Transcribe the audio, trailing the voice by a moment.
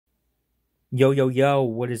Yo, yo, yo,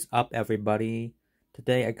 what is up, everybody?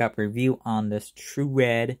 Today I got a review on this Tru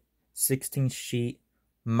Red 16 sheet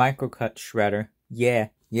microcut shredder. Yeah,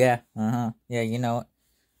 you know it.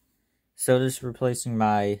 So this is replacing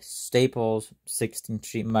my Staples 16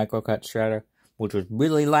 sheet microcut shredder, which was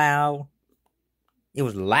really loud. It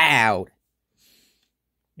was loud.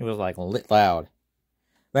 It was like lit loud.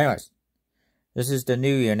 But anyways, this is the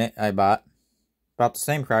new unit I bought. About the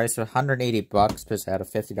same price, $180 because I had a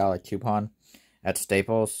 $50 coupon at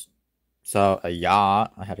Staples. So, yeah,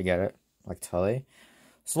 I had to get it, like Tully.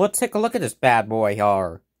 So let's take a look at this bad boy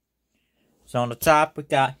here. So on the top, we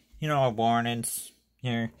got, our warnings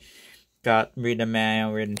here. Got read the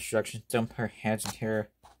manual, read instructions. Don't put your hands in here.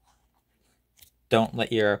 Don't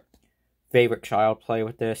let your favorite child play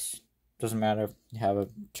with this. Doesn't matter if you have a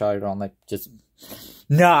child you don't like, just...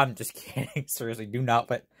 No, I'm just kidding. Seriously, do not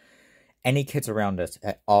put any kids around us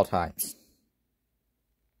at all times.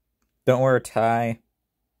 Don't wear a tie.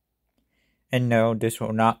 And no, this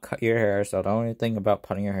will not cut your hair, so don't even think about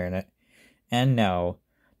putting your hair in it. And no,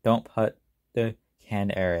 don't put the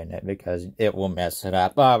canned air in it because it will mess it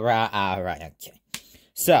up. Alright, okay.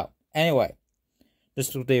 So, anyway,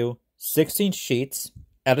 this will do 16 sheets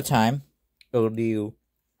at a time. It will do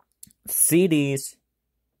CDs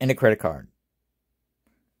and a credit card.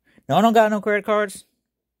 No, I don't got no credit cards.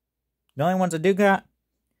 The only ones I do got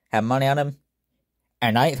have money on them,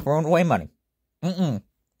 and I ain't throwing away money.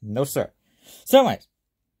 No, sir. So, anyways,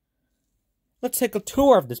 let's take a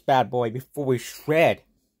tour of this bad boy before we shred.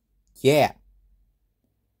 Yeah.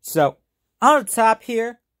 So, on the top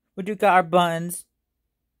here, we do got our buttons.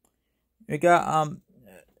 We got,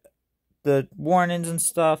 the warnings and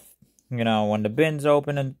stuff. When the bin's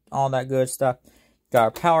open and all that good stuff. Got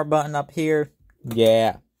our power button up here.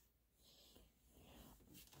 Yeah.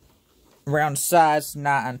 Around the sides,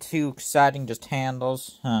 not too exciting, just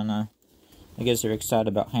handles. I don't know. I guess you're excited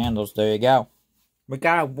about handles. There you go. We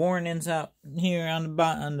got our warnings out here on the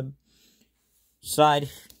bottom, on the side.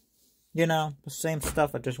 The same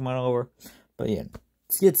stuff I just went over. But yeah,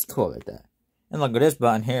 it's cool like that. And look at this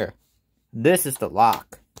button here. This is the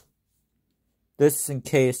lock. This is in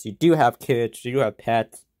case you do have kids, you do have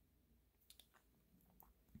pets,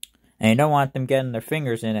 and you don't want them getting their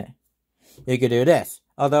fingers in it. You could do this.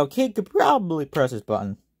 Although, a kid could probably press this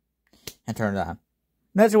button and turn it on.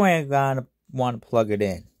 That's the way I'm gonna want to plug it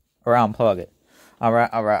in. Or unplug it.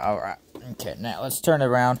 Alright. Okay, now let's turn it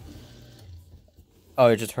around. Oh,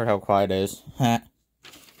 you just heard how quiet it is.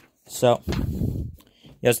 So,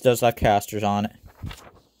 yes, it does have casters on it.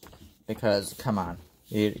 Because, come on.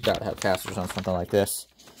 You gotta have casters on something like this.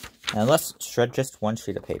 And let's shred just one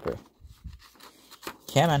sheet of paper.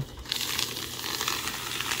 Come on.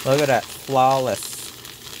 Look at that. Flawless.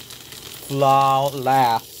 Okay,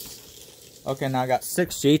 now I got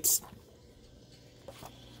 6 sheets.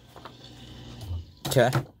 Okay.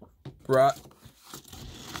 Right.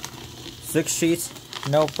 6 sheets.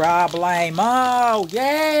 No problemo.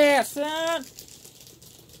 Yeah, son.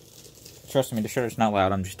 Trust me, the shredder's not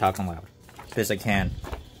loud. I'm just talking loud. Because I can.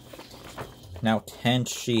 Now 10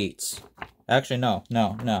 sheets. Actually, no.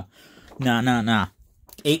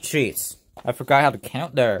 8 sheets. I forgot how to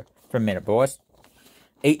count there for a minute, boys.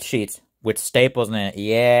 8 sheets. With staples in it.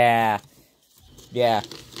 Yeah.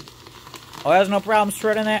 Oh, there's no problem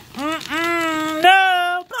shredding that.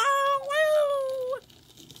 No.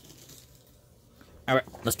 Alright,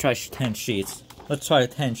 let's try 10 sheets. Let's try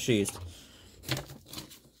 10 sheets.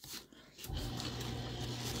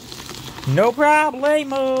 No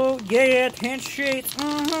problemo. Yeah, 10 sheets.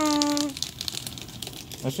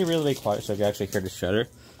 I should really be quiet so I can actually hear the shredder.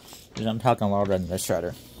 Because I'm talking louder than the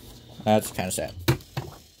shredder. That's kind of sad.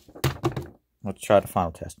 Let's try the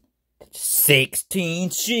final test.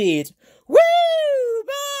 16 sheets. Woo,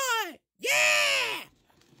 boy! Yeah!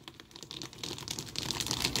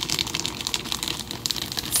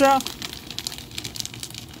 So,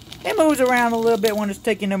 it moves around a little bit when it's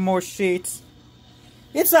taking in more sheets.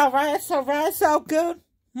 It's alright, it's all good.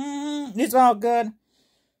 It's all good.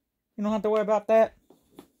 You don't have to worry about that.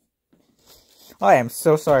 I am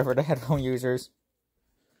so sorry for the headphone users.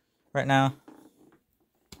 Right now.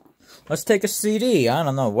 Let's take a CD. I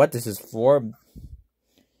don't know what this is for.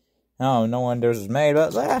 Oh, no one knows it's made,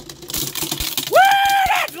 but... Woo!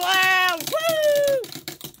 That's loud! Woo!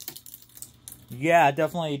 Yeah,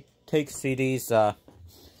 definitely take CDs.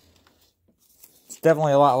 It's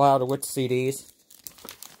definitely a lot louder with CDs.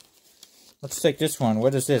 Let's take this one.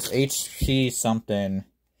 What is this? HP something.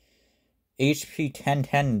 HP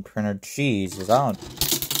 1010 printer. Jesus, I don't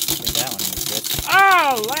think that one is good.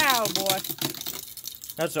 Oh, loud, boy!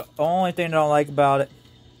 That's the only thing I don't like about it.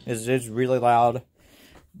 Is it's really loud.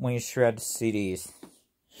 when you shred CDs.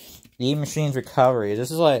 The machine's recovery. This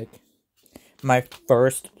is like my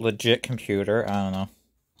first legit computer. I don't know.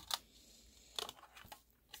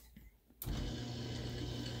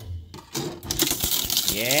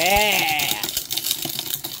 Yeah!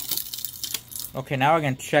 Okay, now we're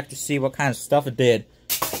gonna check to see what kind of stuff it did.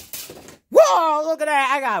 Whoa! Look at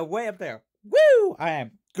that! I got it way up there. Woo! I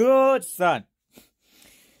am good, son.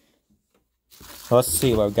 Let's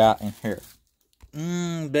see what we got in here.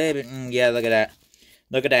 Baby. Yeah, look at that.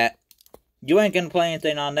 Look at that. You ain't gonna play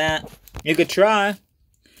anything on that. You could try,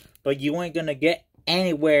 but you ain't gonna get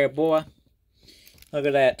anywhere, boy. Look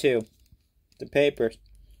at that, too. The papers.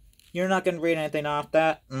 You're not gonna read anything off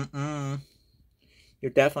that.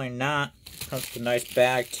 You're definitely not. Comes with a nice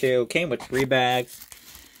bag, too. Came with 3 bags.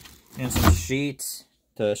 And some sheets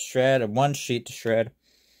to shred. And 1 sheet to shred.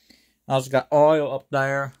 I also got oil up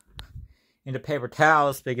there. In the paper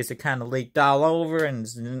towels because it kind of leaked all over and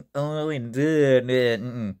it's only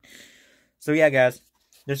good. So yeah, guys,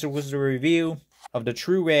 this was the review of the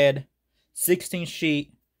Tru Red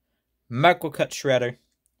 16-sheet microcut shredder.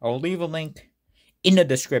 I'll leave a link in the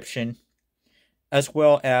description, as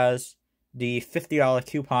well as the $50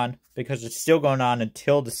 coupon because it's still going on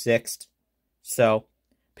until the 6th. So,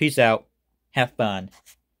 peace out, have fun,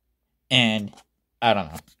 and I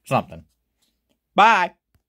don't know, something. Bye.